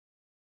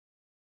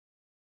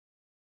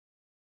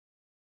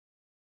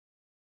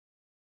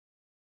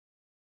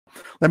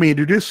Let me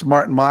introduce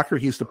Martin Mocker.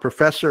 He's the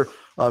professor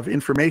of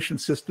information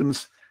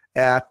systems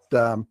at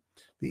the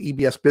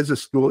EBS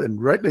Business School in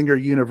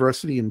Reutlinger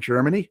University in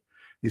Germany.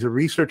 He's a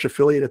research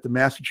affiliate at the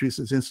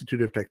Massachusetts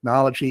Institute of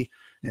Technology,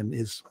 and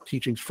his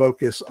teachings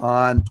focus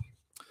on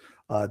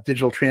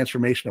digital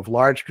transformation of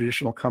large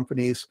traditional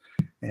companies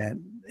and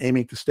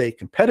aiming to stay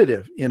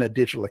competitive in a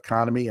digital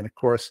economy. And of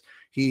course,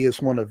 he is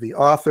one of the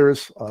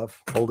authors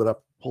of, hold it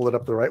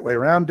up the right way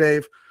around,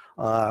 Dave,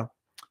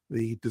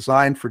 the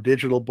Design for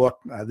Digital book.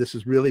 This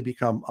has really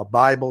become a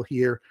Bible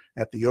here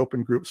at the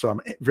Open Group. So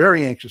I'm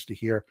very anxious to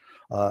hear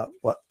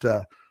what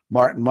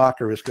Martin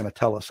Mocker is going to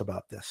tell us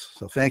about this.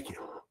 So thank you.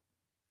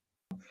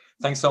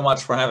 Thanks so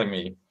much for having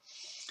me.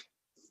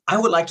 I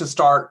would like to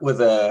start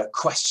with a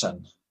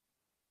question.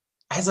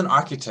 As an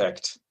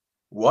architect,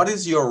 what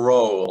is your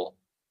role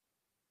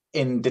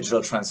in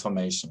digital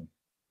transformation?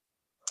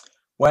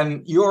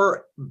 When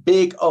you're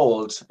big,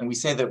 old, and we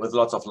say that with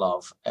lots of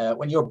love,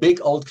 when your big,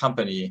 old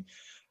company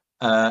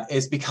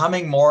is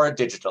becoming more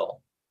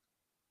digital,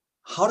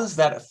 how does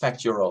that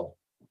affect your role?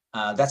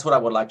 That's what I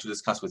would like to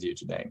discuss with you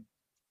today.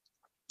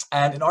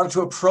 And in order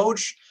to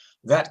approach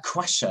that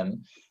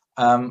question,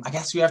 I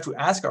guess we have to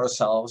ask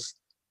ourselves,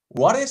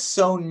 what is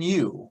so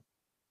new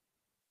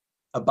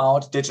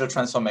about digital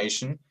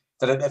transformation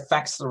that it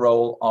affects the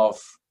role of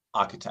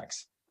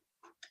architects?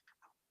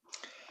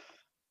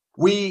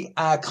 We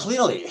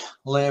clearly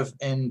live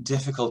in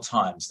difficult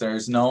times.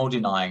 There's no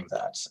denying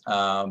that.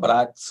 But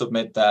I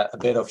submit that a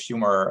bit of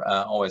humor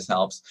always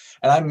helps.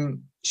 And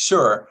I'm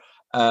sure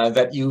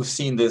that you've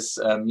seen this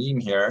meme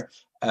here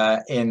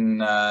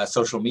in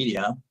social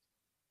media.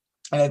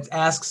 And it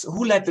asks,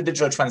 who led the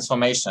digital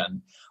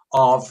transformation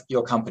of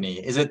your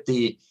company? Is it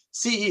the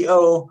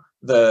CEO,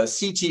 the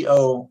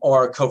CTO,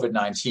 or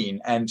COVID-19?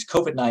 And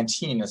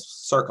COVID-19 is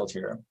circled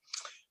here.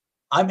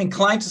 I'm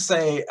inclined to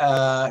say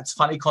it's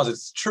funny because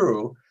it's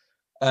true,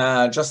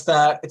 just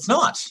that it's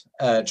not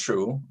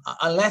true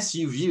unless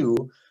you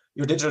view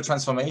your digital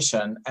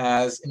transformation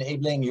as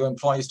enabling your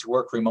employees to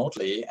work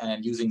remotely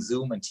and using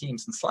Zoom and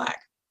Teams and Slack.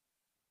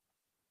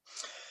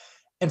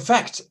 In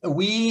fact,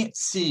 we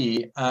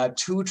see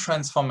two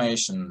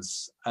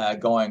transformations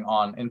going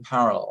on in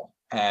parallel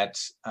at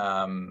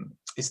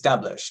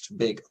established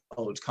big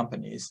old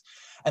companies.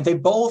 And they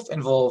both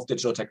involve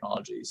digital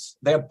technologies.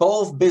 They're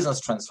both business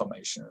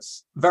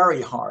transformations,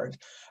 very hard.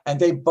 And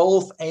they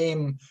both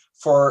aim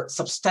for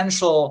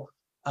substantial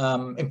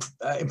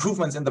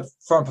improvements in the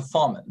firm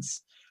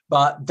performance.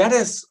 But that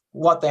is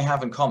what they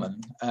have in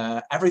common.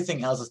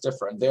 Everything else is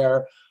different.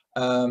 They're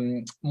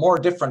more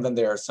different than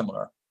they are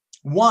similar.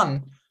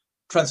 One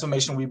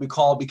transformation we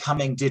call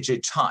becoming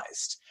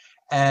digitized.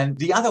 And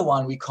the other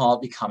one we call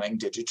becoming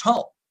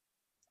digital.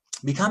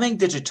 Becoming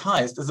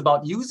digitized is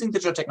about using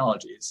digital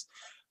technologies,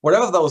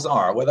 whatever those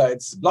are, whether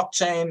it's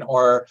blockchain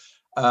or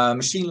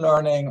machine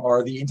learning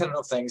or the Internet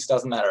of Things,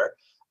 doesn't matter.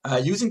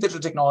 Using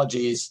digital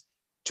technologies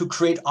to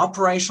create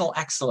operational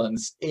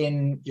excellence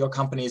in your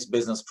company's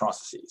business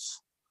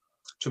processes.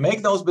 To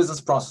make those business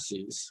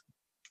processes,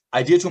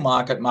 idea to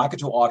market, market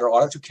to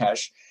order to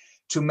cash,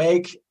 to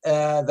make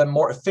them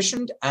more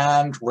efficient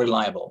and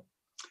reliable.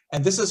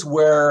 And this is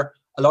where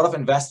a lot of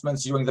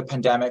investments during the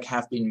pandemic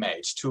have been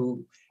made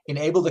to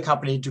enable the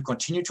company to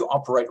continue to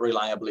operate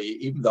reliably,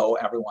 even though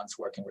everyone's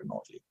working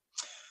remotely.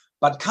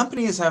 But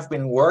companies have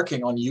been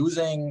working on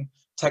using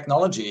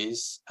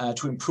technologies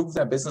to improve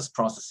their business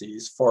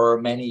processes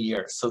for many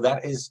years. So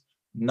that is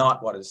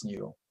not what is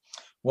new.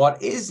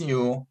 What is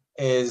new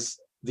is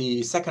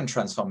the second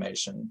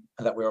transformation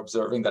that we're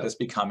observing that is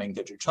becoming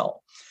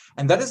digital.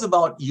 And that is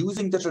about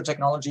using digital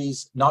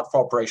technologies not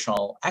for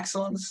operational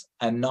excellence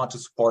and not to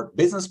support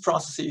business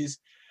processes,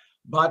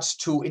 but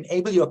to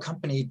enable your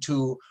company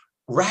to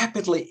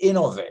rapidly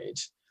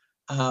innovate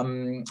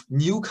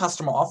new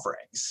customer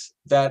offerings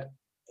that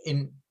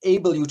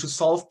enable you to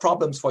solve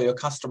problems for your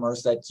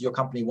customers that your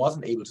company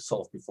wasn't able to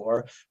solve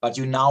before, but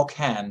you now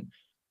can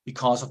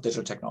because of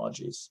digital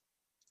technologies.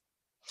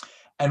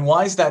 And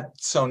why is that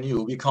so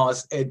new?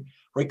 Because it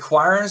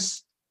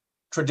requires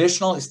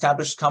traditional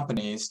established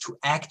companies to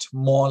act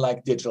more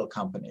like digital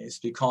companies,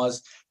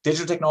 because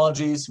digital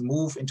technologies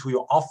move into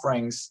your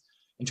offerings,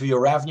 into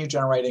your revenue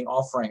generating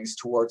offerings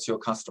towards your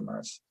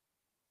customers.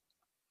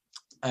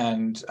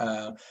 And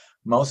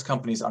most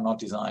companies are not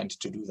designed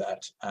to do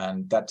that.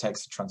 And that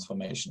takes a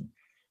transformation.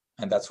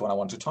 And that's what I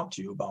want to talk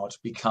to you about,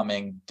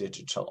 becoming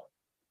digital.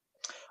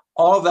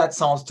 All of that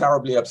sounds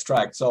terribly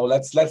abstract. So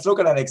let's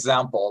look at an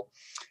example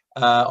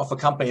of a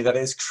company that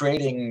is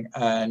creating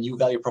new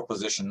value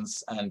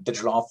propositions and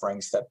digital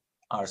offerings that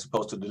are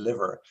supposed to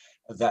deliver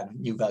that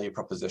new value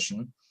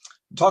proposition.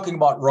 I'm talking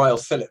about Royal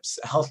Philips,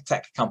 a health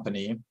tech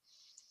company.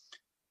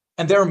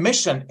 And their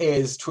mission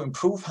is to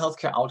improve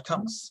healthcare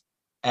outcomes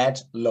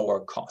at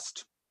lower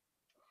cost.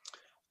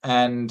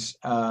 And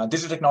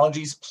digital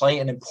technologies play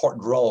an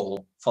important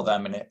role for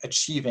them in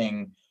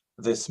achieving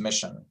this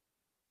mission.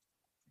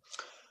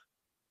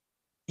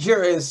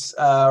 Here is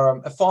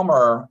a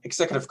former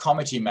executive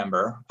committee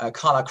member,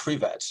 Carla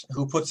Krivet,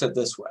 who puts it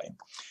this way.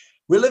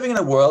 We're living in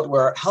a world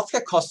where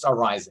healthcare costs are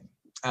rising.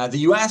 The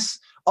US,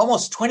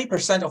 almost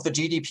 20% of the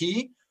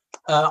GDP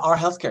are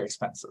healthcare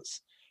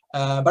expenses.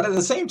 But at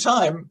the same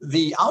time,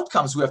 the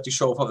outcomes we have to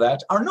show for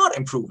that are not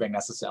improving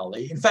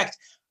necessarily. In fact,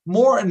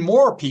 more and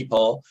more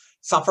people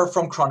suffer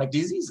from chronic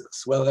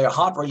diseases, whether they're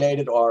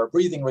heart-related or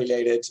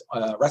breathing-related,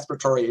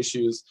 respiratory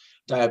issues,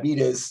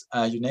 diabetes,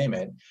 you name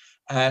it.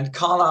 And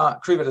Carla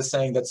Krivet is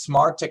saying that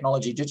smart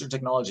technology, digital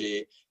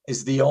technology,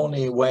 is the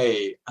only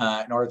way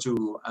in order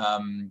to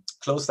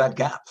close that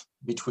gap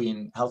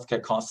between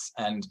healthcare costs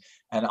and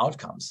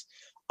outcomes.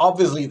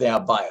 Obviously, they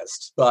are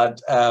biased, but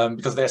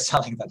because they're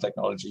selling that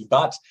technology.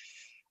 But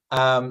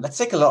let's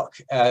take a look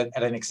at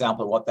an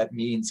example of what that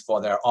means for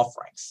their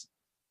offerings.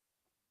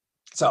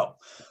 So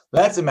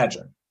let's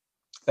imagine,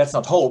 let's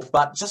not hope,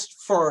 but just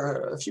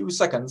for a few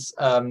seconds,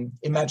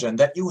 imagine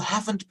that you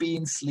haven't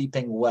been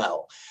sleeping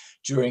well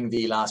during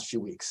the last few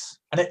weeks.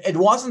 And it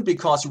wasn't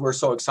because you were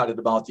so excited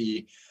about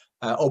the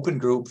Open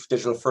Group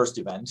Digital First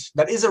event.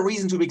 That is a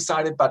reason to be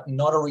excited, but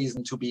not a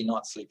reason to be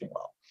not sleeping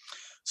well.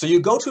 So you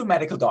go to a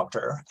medical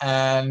doctor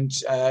and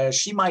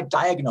she might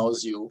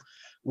diagnose you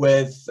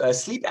with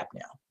sleep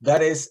apnea.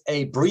 That is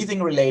a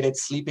breathing-related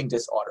sleeping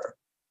disorder.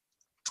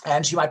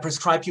 And she might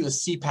prescribe you a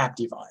CPAP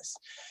device.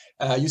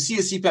 You see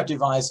a CPAP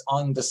device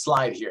on the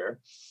slide here.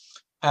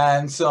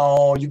 And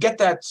so you get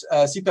that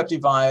CPAP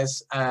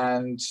device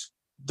and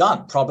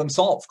done, problem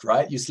solved,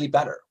 right? You sleep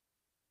better.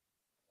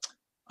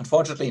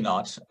 Unfortunately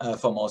not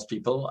for most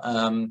people,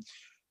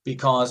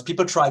 because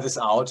people try this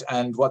out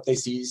and what they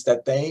see is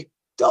that they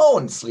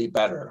don't sleep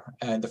better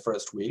in the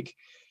first week.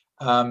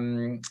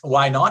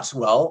 Why not?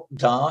 Well,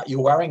 duh,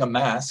 you're wearing a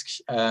mask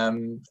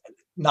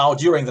now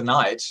during the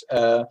night,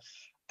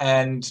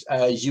 and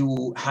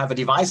you have a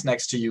device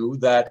next to you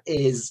that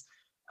is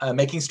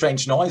making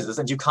strange noises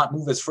and you can't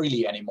move as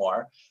freely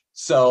anymore.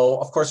 So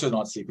of course you're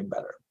not sleeping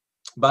better.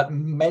 But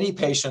many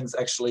patients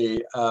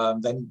actually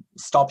then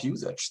stop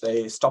usage.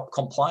 They stop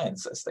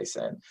compliance, as they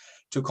said,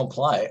 to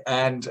comply.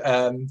 And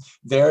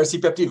their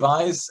CPAP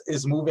device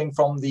is moving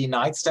from the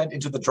nightstand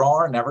into the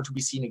drawer, never to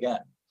be seen again.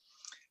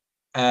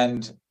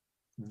 And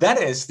that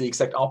is the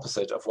exact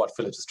opposite of what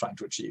Philips is trying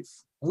to achieve.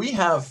 We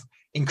have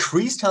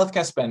increased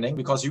healthcare spending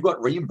because you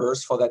got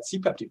reimbursed for that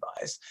CPAP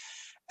device.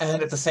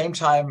 And at the same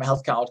time,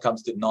 healthcare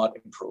outcomes did not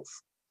improve.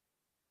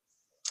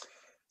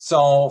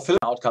 So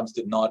Philips outcomes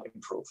did not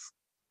improve.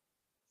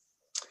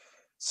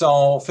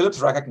 So Philips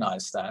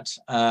recognized that,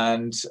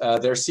 and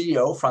their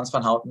CEO, Frans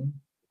van Houten,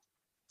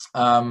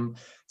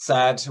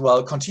 said,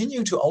 well,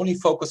 continue to only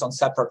focus on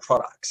separate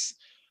products.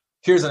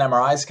 Here's an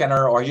MRI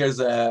scanner, or here's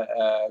a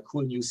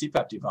cool new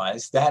CPAP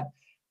device. That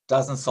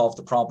doesn't solve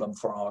the problem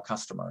for our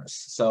customers.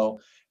 So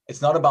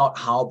it's not about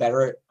how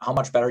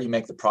much better you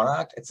make the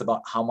product. It's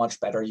about how much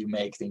better you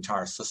make the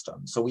entire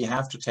system. So we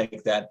have to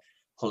take that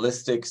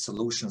holistic,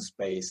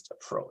 solutions-based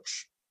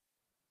approach.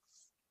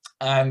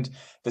 And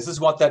this is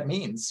what that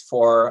means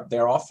for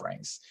their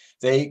offerings.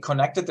 They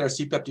connected their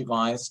CPAP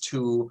device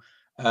to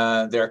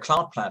their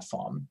cloud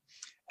platform,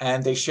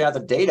 and they share the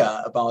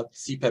data about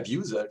CPAP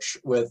usage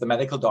with the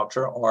medical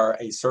doctor or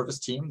a service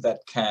team that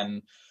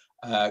can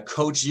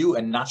coach you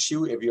and nudge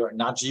you if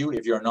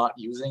you're not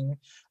using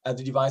the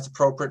device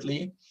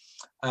appropriately.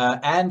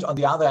 And on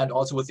the other hand,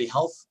 also with the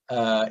health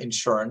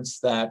insurance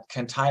that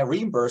can tie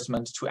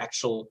reimbursement to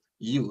actual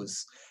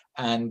use.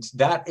 And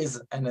that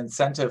is an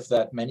incentive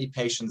that many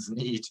patients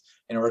need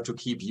in order to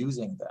keep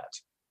using that.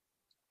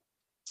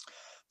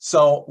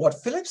 So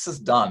what Philips has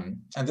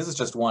done, and this is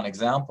just one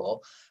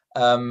example,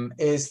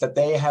 is that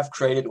they have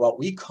created what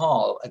we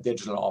call a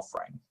digital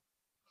offering.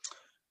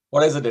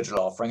 What is a digital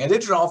offering? A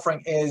digital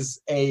offering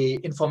is an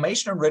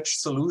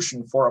information-enriched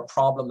solution for a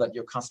problem that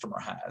your customer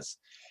has.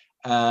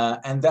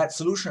 And that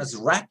solution is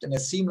wrapped in a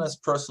seamless,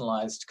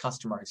 personalized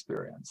customer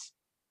experience.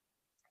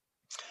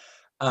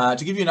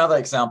 To give you another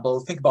example,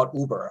 think about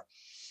Uber.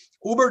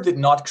 Uber did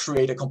not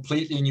create a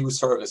completely new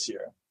service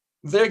here.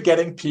 They're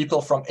getting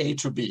people from A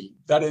to B.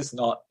 That is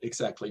not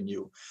exactly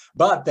new.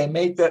 But they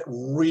make that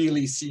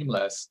really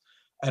seamless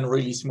and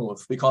really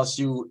smooth because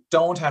you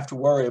don't have to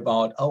worry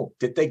about, oh,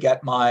 did they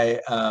get my,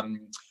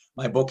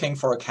 my booking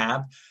for a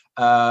cab?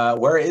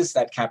 Where is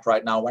that cab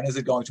right now? When is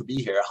it going to be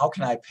here? How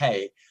can I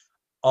pay?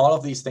 All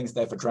of these things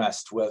they've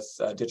addressed with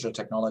digital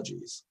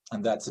technologies,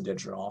 and that's a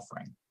digital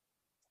offering.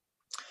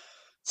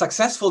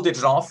 Successful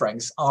digital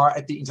offerings are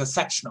at the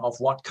intersection of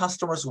what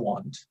customers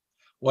want,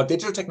 what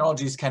digital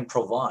technologies can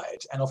provide,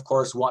 and of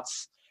course,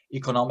 what's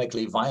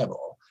economically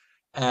viable.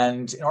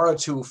 And in order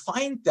to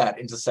find that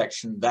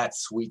intersection, that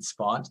sweet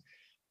spot,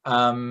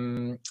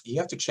 you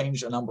have to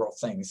change a number of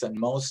things, and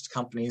most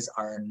companies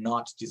are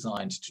not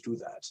designed to do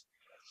that.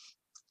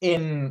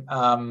 In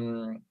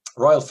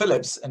Royal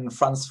Philips, in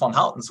Frans van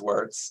Houten's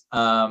words,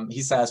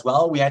 he says,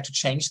 well, we had to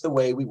change the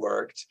way we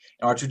worked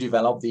in order to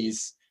develop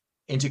these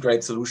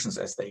integrate solutions,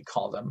 as they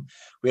call them.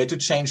 We had to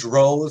change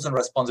roles and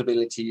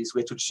responsibilities.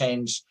 We had to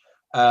change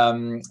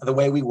the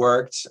way we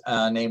worked,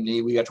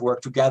 namely, we had to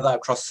work together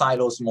across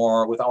silos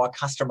more, with our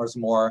customers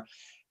more.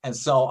 And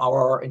so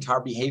our entire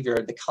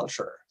behavior, the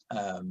culture,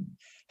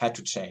 had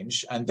to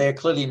change, and they're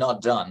clearly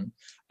not done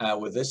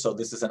with this. So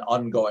this is an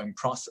ongoing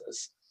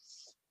process.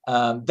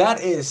 That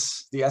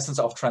is the essence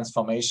of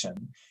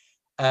transformation.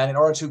 And in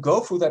order to go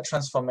through that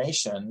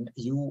transformation,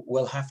 you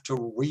will have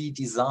to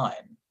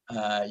redesign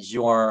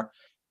your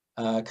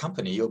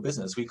company, your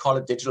business. We call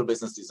it digital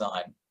business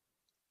design.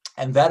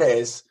 And that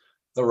is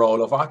the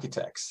role of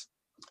architects,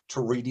 to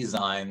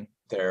redesign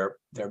their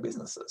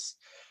businesses.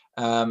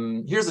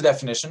 Here's the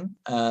definition.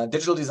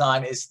 Digital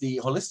design is the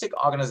holistic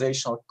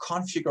organizational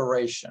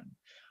configuration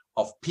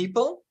of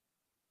people,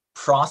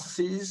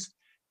 processes,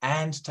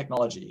 and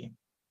technology.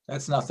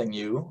 That's nothing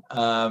new.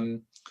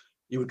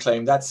 You would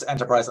claim that's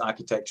enterprise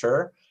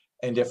architecture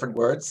in different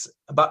words.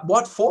 But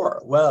what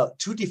for? Well,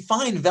 to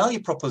define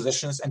value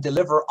propositions and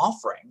deliver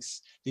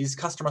offerings, these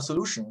customer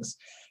solutions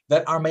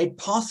that are made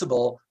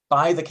possible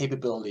by the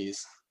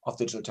capabilities of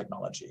digital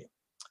technology.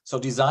 So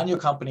design your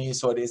company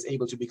so it is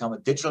able to become a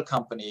digital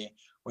company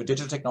where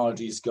digital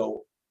technologies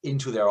go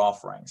into their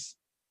offerings.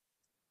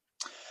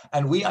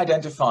 And we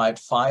identified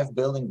 5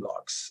 building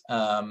blocks,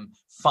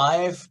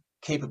 5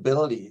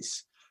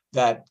 capabilities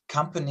that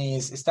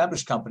companies,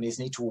 established companies,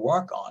 need to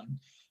work on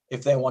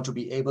if they want to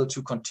be able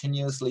to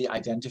continuously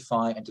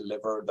identify and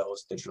deliver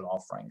those digital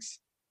offerings.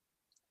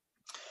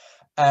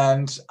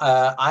 And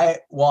I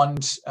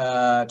want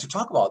to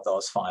talk about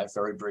those 5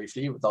 very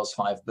briefly, those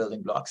 5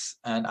 building blocks.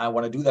 And I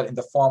want to do that in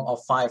the form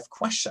of 5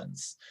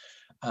 questions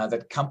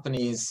that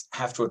companies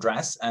have to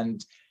address.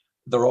 And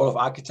the role of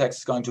architects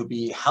is going to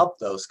be help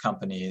those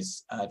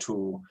companies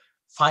to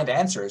find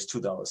answers to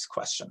those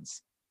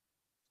questions.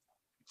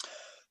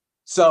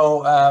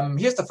 So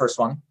here's the first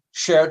one,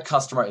 shared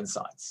customer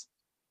insights.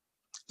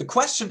 The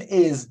question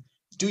is,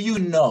 do you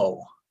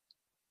know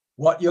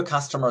what your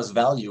customers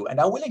value and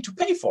are willing to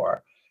pay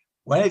for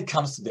when it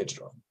comes to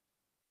digital?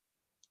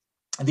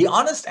 And the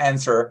honest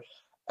answer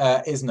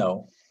is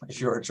no,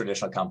 if you're a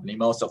traditional company,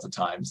 most of the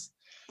times.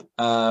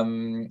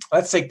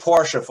 Let's take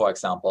Porsche, for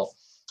example.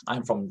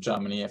 I'm from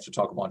Germany, I have to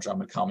talk about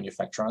German car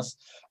manufacturers.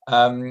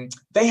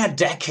 They had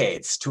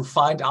decades to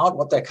find out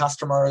what their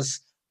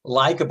customers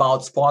like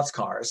about sports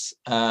cars.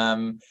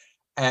 And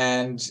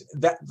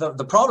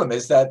the problem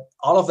is that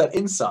all of that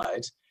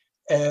insight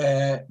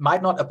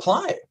might not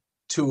apply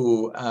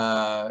to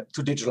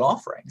digital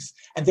offerings.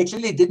 And they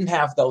clearly didn't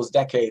have those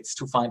decades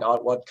to find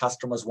out what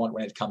customers want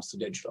when it comes to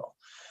digital.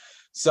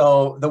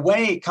 So the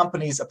way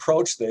companies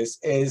approach this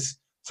is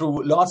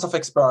through lots of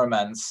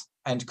experiments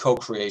and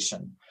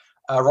co-creation.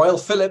 Royal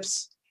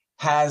Philips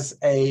has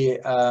a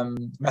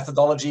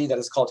methodology that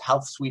is called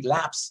Health Suite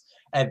Labs,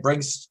 and it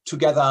brings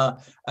together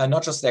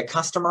not just their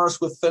customers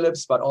with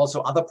Philips, but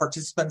also other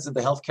participants in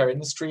the healthcare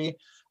industry.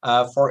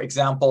 For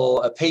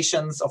example,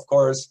 patients, of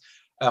course,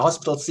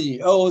 hospital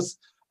CEOs,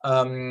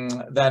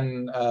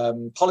 then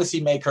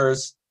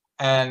policymakers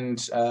and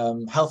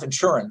health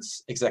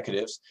insurance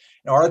executives,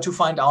 in order to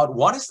find out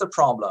what is the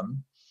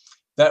problem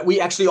that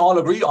we actually all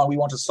agree on we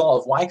want to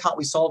solve. Why can't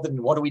we solve it,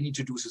 and what do we need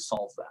to do to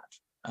solve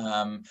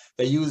that?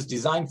 They use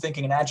design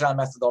thinking and agile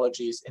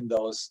methodologies in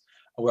those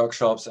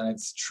workshops, and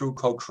it's true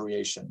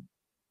co-creation.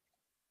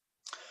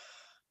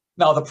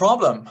 Now, the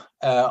problem,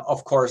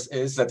 of course,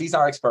 is that these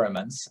are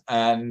experiments,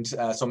 and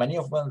so many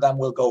of them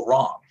will go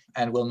wrong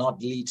and will not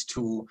lead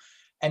to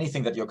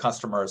anything that your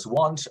customers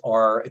want,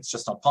 or it's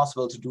just not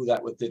possible to do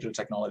that with digital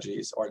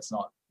technologies, or it's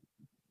not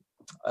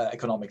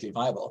economically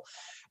viable.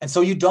 And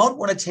so you don't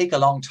want to take a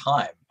long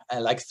time,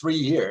 like 3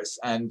 years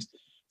and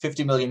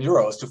 50 million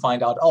euros to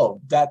find out, oh,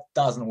 that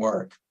doesn't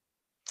work.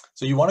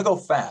 So you want to go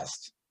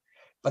fast.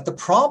 But the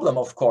problem,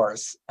 of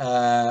course,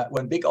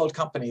 when big old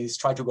companies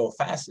try to go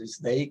fast is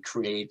they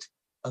create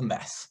a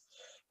mess.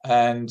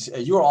 And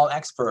you're all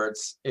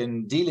experts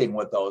in dealing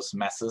with those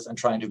messes and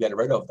trying to get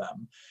rid of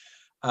them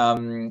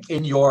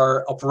in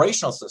your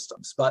operational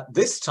systems. But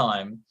this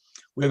time,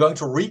 we're going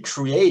to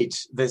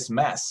recreate this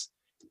mess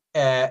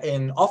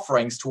in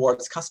offerings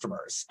towards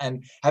customers.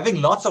 And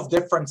having lots of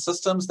different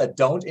systems that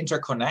don't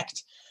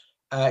interconnect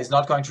is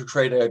not going to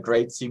create a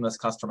great seamless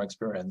customer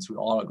experience. We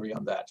all agree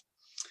on that.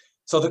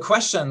 So the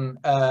question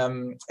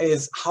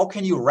is, how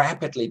can you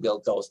rapidly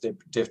build those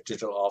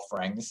digital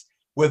offerings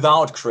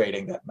without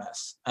creating that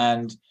mess?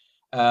 And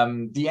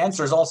the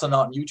answer is also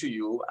not new to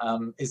you,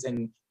 is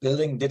in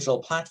building digital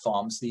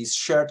platforms, these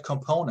shared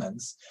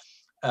components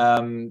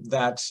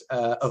that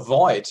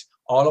avoid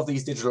all of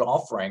these digital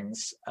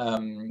offerings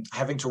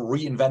having to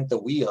reinvent the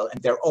wheel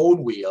and their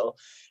own wheel,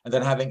 and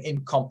then having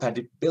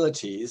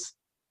incompatibilities.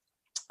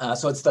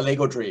 So it's the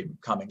Lego dream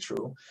coming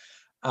true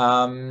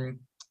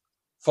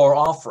for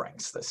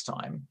offerings this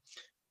time.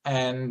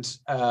 And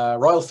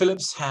Royal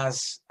Philips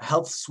has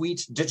Health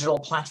Suite digital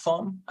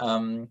platform.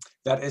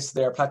 That is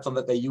their platform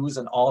that they use,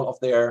 and all of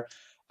their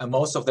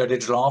most of their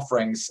digital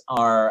offerings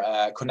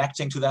are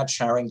connecting to that,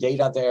 sharing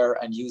data there,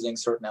 and using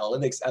certain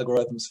analytics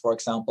algorithms, for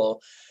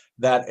example.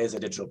 That is a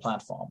digital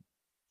platform.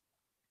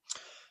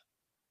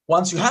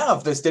 Once you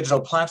have this digital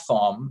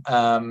platform,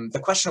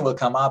 the question will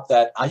come up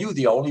that, are you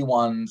the only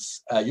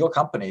ones, your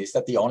company, is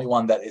that the only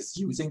one that is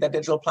using that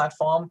digital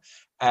platform?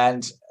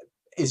 And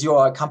is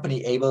your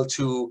company able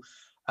to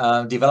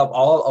develop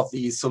all of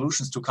these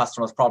solutions to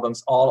customers'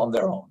 problems all on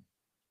their own?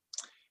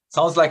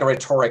 Sounds like a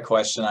rhetoric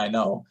question, I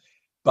know,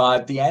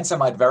 but the answer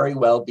might very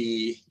well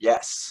be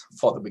yes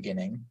for the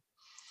beginning.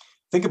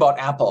 Think about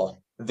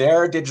Apple.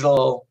 Their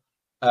digital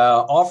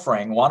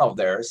offering, one of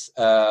theirs,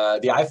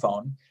 the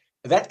iPhone,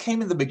 that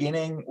came in the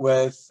beginning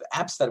with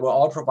apps that were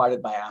all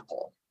provided by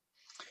Apple.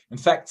 In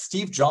fact,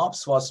 Steve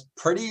Jobs was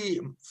pretty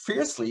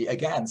fiercely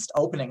against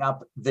opening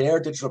up their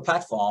digital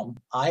platform,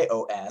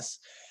 iOS,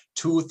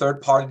 to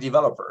third-party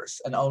developers.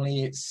 And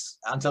only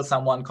until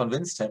someone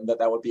convinced him that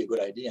that would be a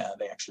good idea,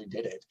 they actually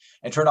did it.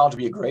 And it turned out to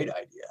be a great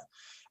idea.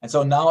 And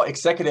so now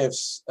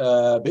executives,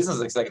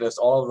 business executives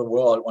all over the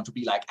world want to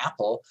be like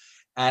Apple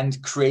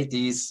and create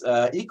these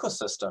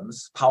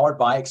ecosystems powered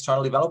by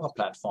external developer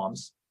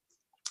platforms,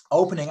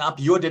 opening up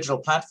your digital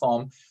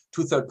platform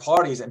to third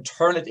parties and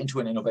turn it into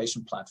an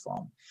innovation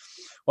platform.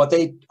 What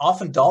they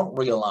often don't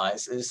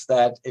realize is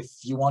that if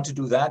you want to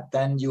do that,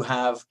 then you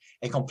have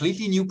a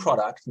completely new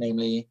product,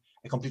 namely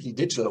a completely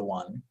digital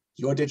one,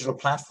 your digital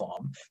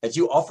platform, that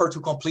you offer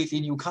to completely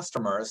new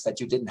customers that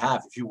you didn't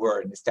have if you were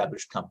an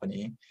established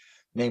company,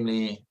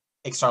 namely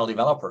external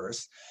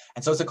developers.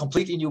 And so it's a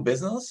completely new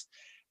business,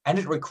 and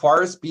it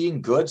requires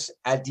being good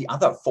at the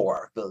other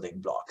 4 building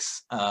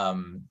blocks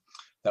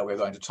that we're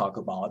going to talk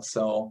about.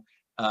 So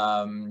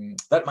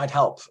that might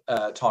help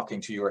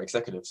talking to your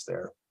executives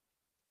there.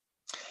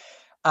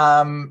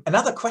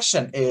 Another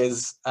question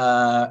is,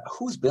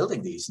 who's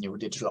building these new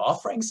digital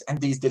offerings and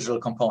these digital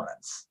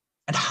components?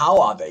 And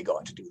how are they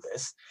going to do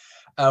this?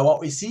 What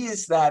we see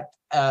is that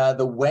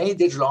the way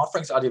digital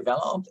offerings are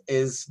developed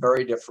is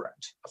very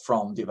different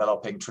from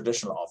developing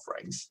traditional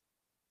offerings.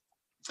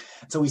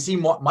 So we see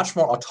much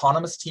more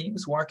autonomous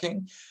teams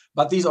working,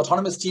 but these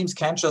autonomous teams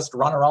can't just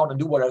run around and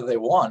do whatever they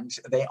want.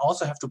 They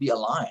also have to be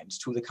aligned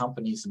to the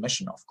company's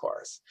mission, of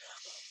course.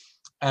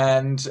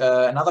 And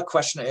another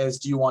question is,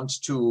 do you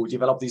want to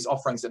develop these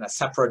offerings in a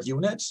separate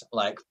unit,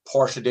 like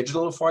Porsche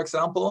Digital, for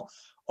example,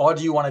 or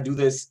do you want to do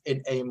this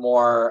in a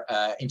more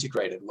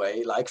integrated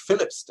way, like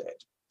Philips did?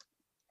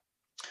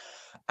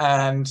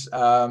 And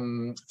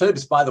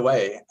Philips, by the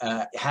way,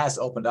 has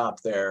opened up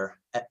their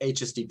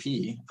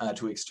HSDP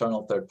to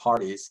external third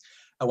parties.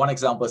 One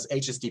example is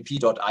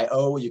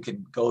hsdp.io. You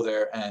can go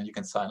there and you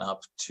can sign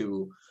up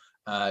to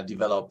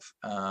develop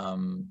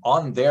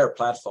on their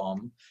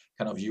platform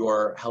kind of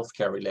your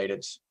healthcare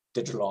related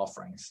digital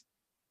offerings.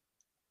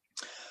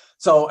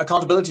 So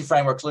accountability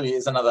framework clearly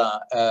is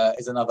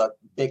another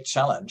big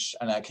challenge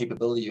and a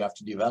capability you have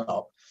to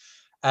develop.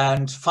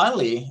 And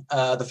finally,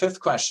 the 5th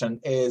question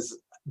is,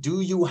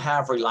 do you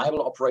have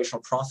reliable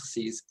operational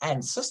processes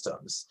and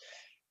systems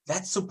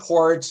that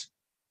support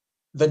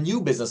the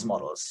new business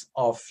models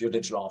of your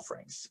digital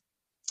offerings?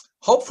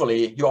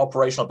 Hopefully, your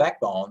operational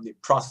backbone, the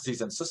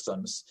processes and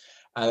systems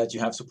that you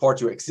have support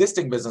your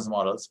existing business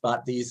models,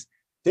 but these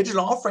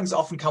digital offerings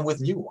often come with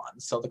new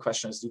ones. So the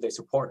question is, do they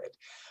support it?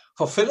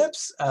 For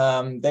Philips,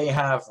 they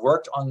have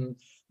worked on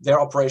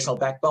their operational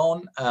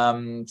backbone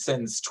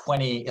since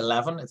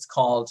 2011. It's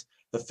called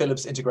the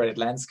Philips Integrated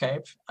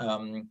Landscape.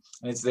 And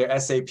it's their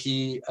SAP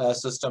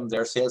system,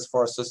 their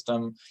Salesforce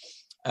system,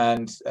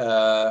 and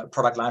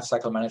product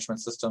lifecycle management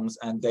systems.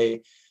 And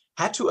they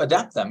had to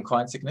adapt them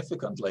quite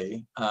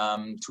significantly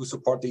to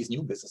support these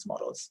new business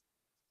models.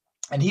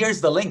 And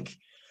here's the link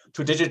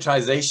to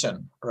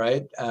digitization,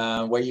 right?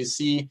 Where you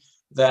see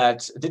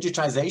that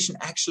digitization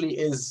actually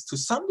is, to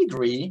some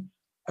degree,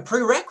 a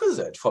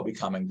prerequisite for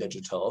becoming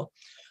digital.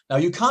 Now,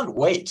 you can't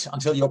wait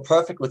until you're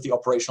perfect with the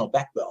operational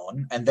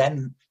backbone and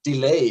then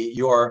delay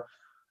your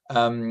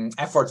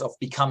efforts of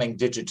becoming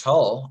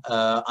digital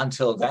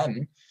until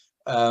then,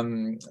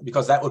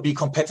 because that would be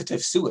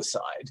competitive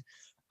suicide.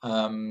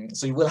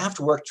 So you will have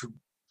to work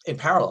in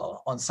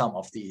parallel on some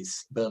of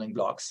these building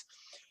blocks.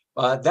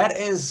 But that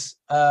is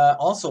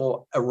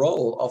also a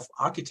role of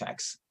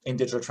architects in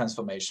digital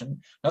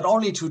transformation, not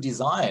only to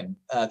design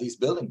these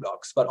building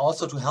blocks, but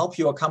also to help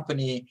your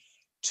company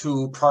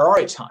to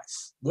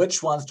prioritize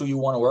which ones do you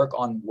want to work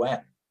on when.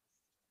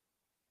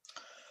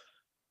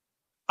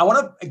 I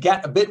want to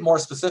get a bit more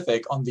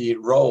specific on the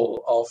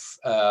role of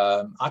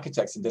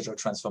architects in digital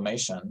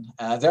transformation.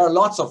 There are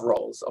lots of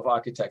roles of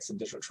architects in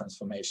digital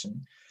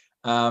transformation.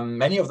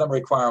 Many of them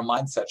require a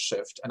mindset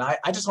shift. And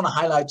I just want to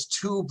highlight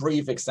 2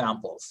 brief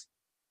examples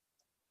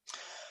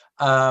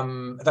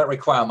that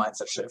require a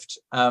mindset shift.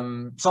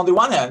 So on the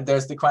one hand,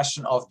 there's the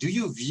question of, do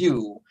you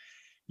view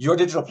your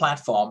digital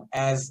platform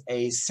as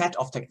a set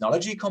of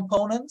technology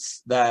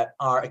components that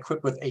are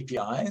equipped with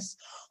APIs?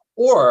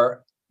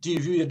 Or do you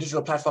view your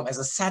digital platform as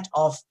a set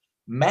of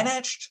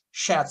managed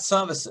shared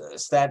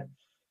services that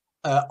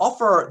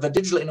offer the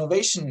digital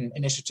innovation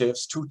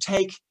initiatives to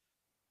take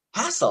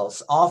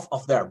hassles off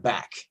of their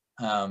back?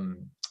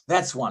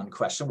 That's one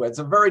question where it's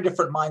a very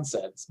different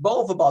mindset. It's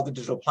both about the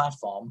digital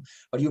platform,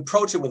 but you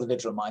approach it with a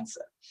digital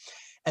mindset.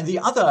 And the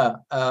other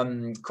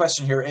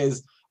question here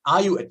is,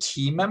 are you a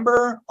team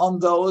member on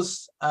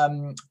those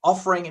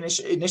offering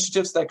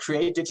initiatives that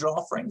create digital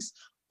offerings,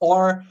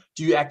 or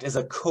do you act as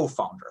a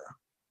co-founder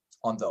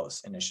on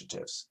those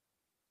initiatives?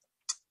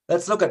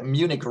 Let's look at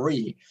Munich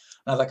Re,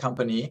 another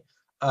company.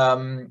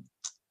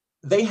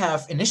 They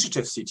have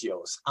initiative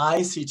CTOs,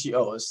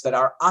 ICTOs, that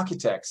are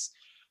architects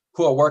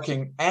who are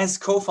working as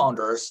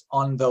co-founders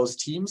on those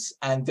teams,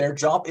 and their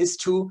job is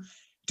to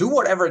do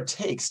whatever it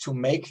takes to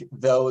make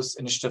those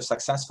initiatives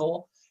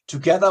successful,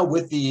 together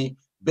with the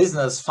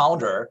business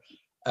founder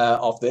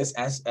of this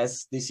as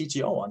the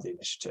CTO on the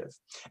initiative.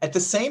 At the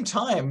same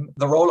time,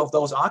 the role of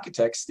those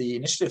architects, the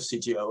initiative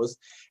CTOs,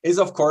 is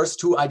of course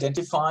to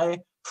identify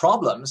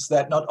problems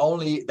that not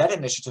only that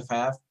initiative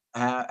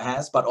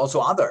has, but also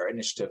other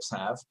initiatives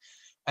have,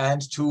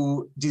 and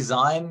to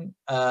design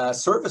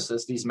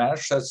services, these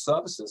managed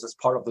services as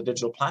part of the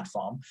digital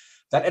platform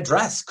that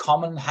address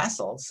common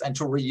hassles and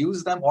to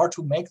reuse them or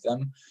to make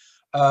them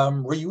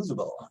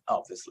reusable,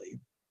 obviously.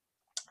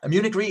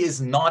 Munich Re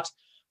is not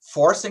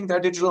forcing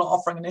their digital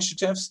offering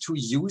initiatives to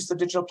use the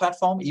digital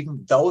platform,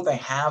 even though they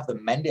have the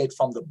mandate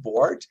from the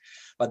board,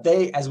 but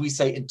they, as we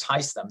say,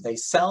 entice them. They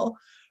sell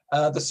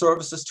the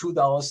services to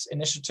those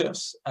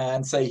initiatives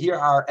and say, here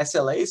are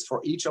SLAs for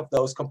each of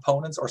those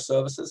components or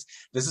services.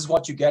 This is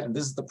what you get, and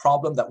this is the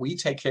problem that we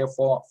take care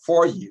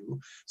for you,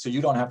 so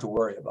you don't have to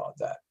worry about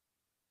that.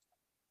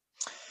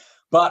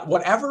 But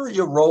whatever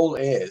your role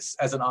is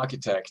as an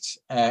architect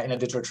in a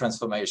digital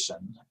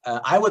transformation,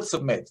 I would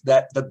submit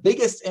that the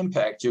biggest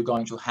impact you're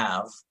going to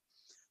have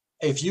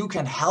if you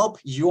can help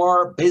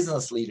your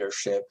business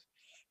leadership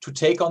to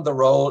take on the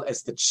role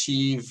as the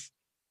chief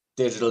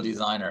digital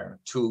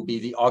designer, to be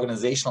the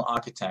organizational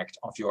architect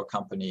of your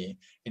company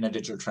in a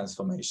digital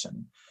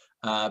transformation,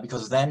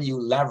 because then you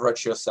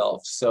leverage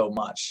yourself so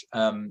much.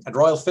 At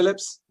Royal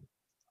Philips,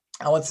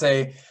 I would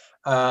say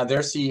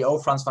their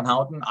CEO, Frans van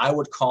Houten, I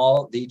would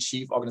call the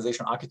chief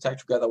organizational architect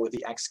together with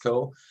the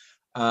exco,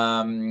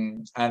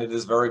 and it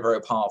is very,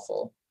 very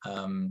powerful.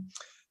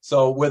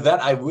 So with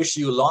that, I wish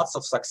you lots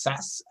of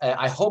success.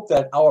 I hope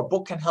that our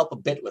book can help a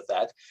bit with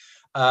that.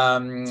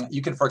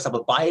 You can, for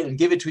example, buy it and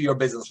give it to your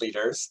business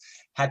leaders.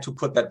 Had to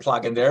put that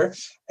plug in there.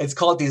 It's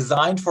called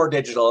Designed for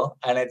Digital,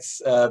 and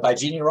it's by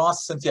Jeannie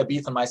Ross, Cynthia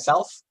Beath, and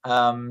myself.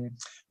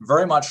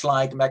 Very much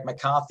like Meg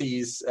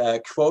McCarthy's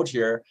quote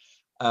here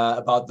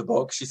about the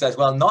book. She says,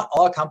 well, not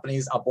all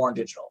companies are born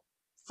digital,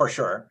 for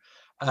sure,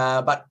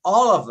 but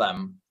all of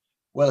them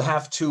will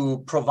have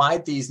to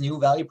provide these new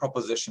value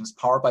propositions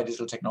powered by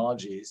digital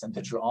technologies and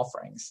digital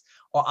offerings,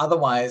 or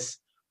otherwise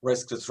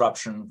risk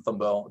disruption from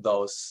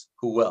those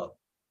who will.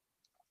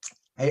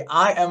 Hey,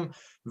 I am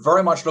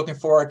very much looking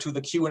forward to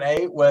the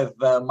Q&A with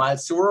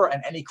Miles Surer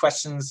and any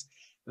questions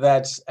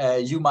that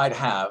you might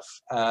have.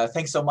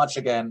 Thanks so much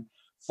again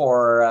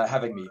for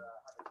having me.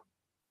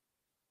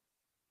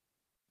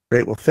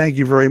 Great. Well, thank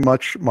you very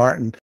much,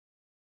 Martin.